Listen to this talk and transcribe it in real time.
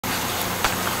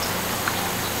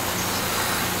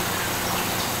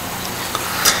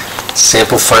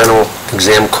Sample final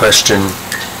exam question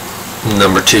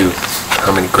number 2.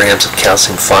 How many grams of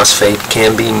calcium phosphate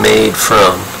can be made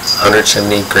from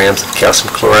 178 grams of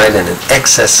calcium chloride and an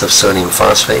excess of sodium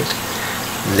phosphate?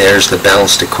 There's the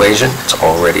balanced equation. It's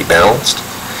already balanced.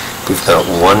 We've got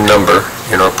one number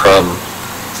in our problem.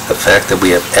 The fact that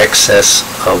we have excess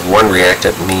of one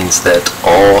reactant means that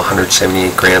all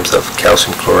 178 grams of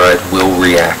calcium chloride will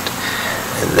react.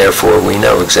 And therefore we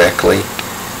know exactly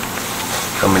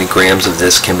how many grams of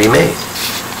this can be made.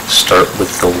 Start with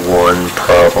the one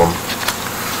problem,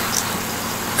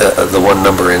 the one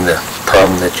number in the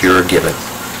problem that you're given.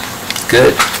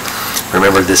 Good.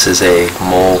 Remember, this is a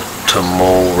mole to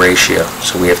mole ratio,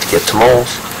 so we have to get to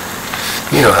moles.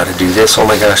 You know how to do this. Oh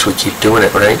my gosh, we keep doing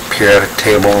it, right? Periodic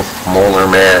table, molar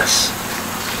mass.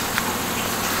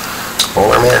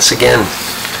 Molar mass again.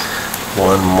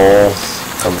 1 mole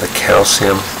of the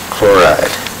calcium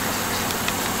chloride.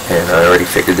 And I already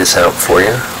figured this out for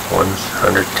you.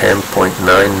 110.99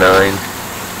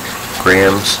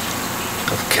 grams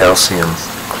of calcium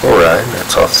chloride.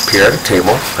 That's off the periodic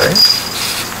table, right?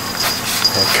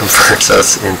 That converts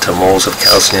us into moles of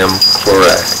calcium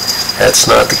chloride. That's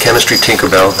not the chemistry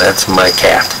Tinkerbell, that's my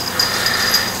cat.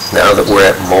 Now that we're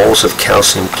at moles of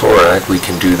calcium chloride, we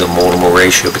can do the mole-to-mole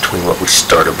ratio between what we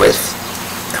started with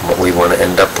and what we want to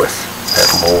end up with. That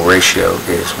mole ratio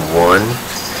is 1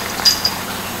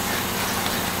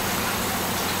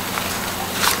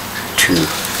 to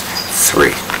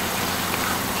 3.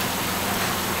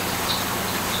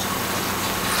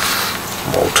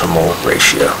 Mole-to-mole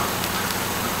ratio.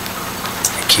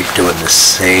 I keep doing the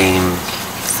same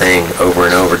thing over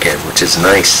and over again, which is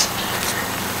nice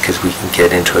because we can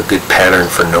get into a good pattern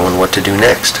for knowing what to do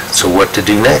next. So what to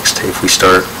do next? If we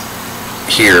start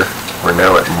here, we're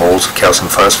now at moles of calcium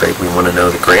phosphate. We want to know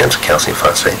the grams of calcium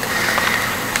phosphate.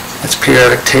 It's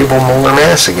periodic table molar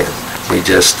mass again. We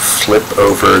just flip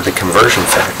over the conversion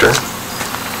factor,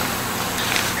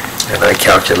 and I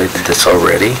calculated this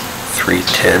already.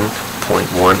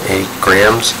 310.18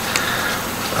 grams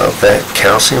of that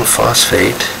calcium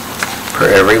phosphate per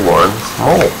every 1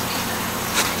 mole.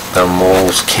 The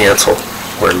moles cancel.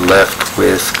 We're left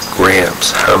with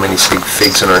grams. How many sig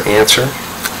figs in our answer?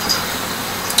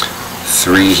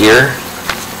 3 here,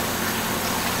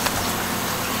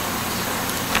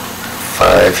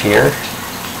 5 here,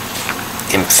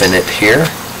 infinite here,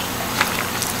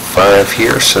 5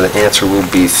 here, so the answer will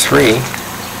be 3,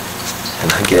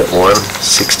 and I get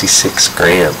 166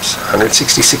 grams.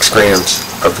 166 grams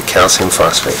of the calcium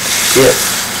phosphate.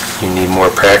 If you need more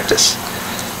practice,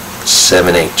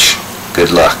 7H.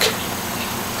 Good luck.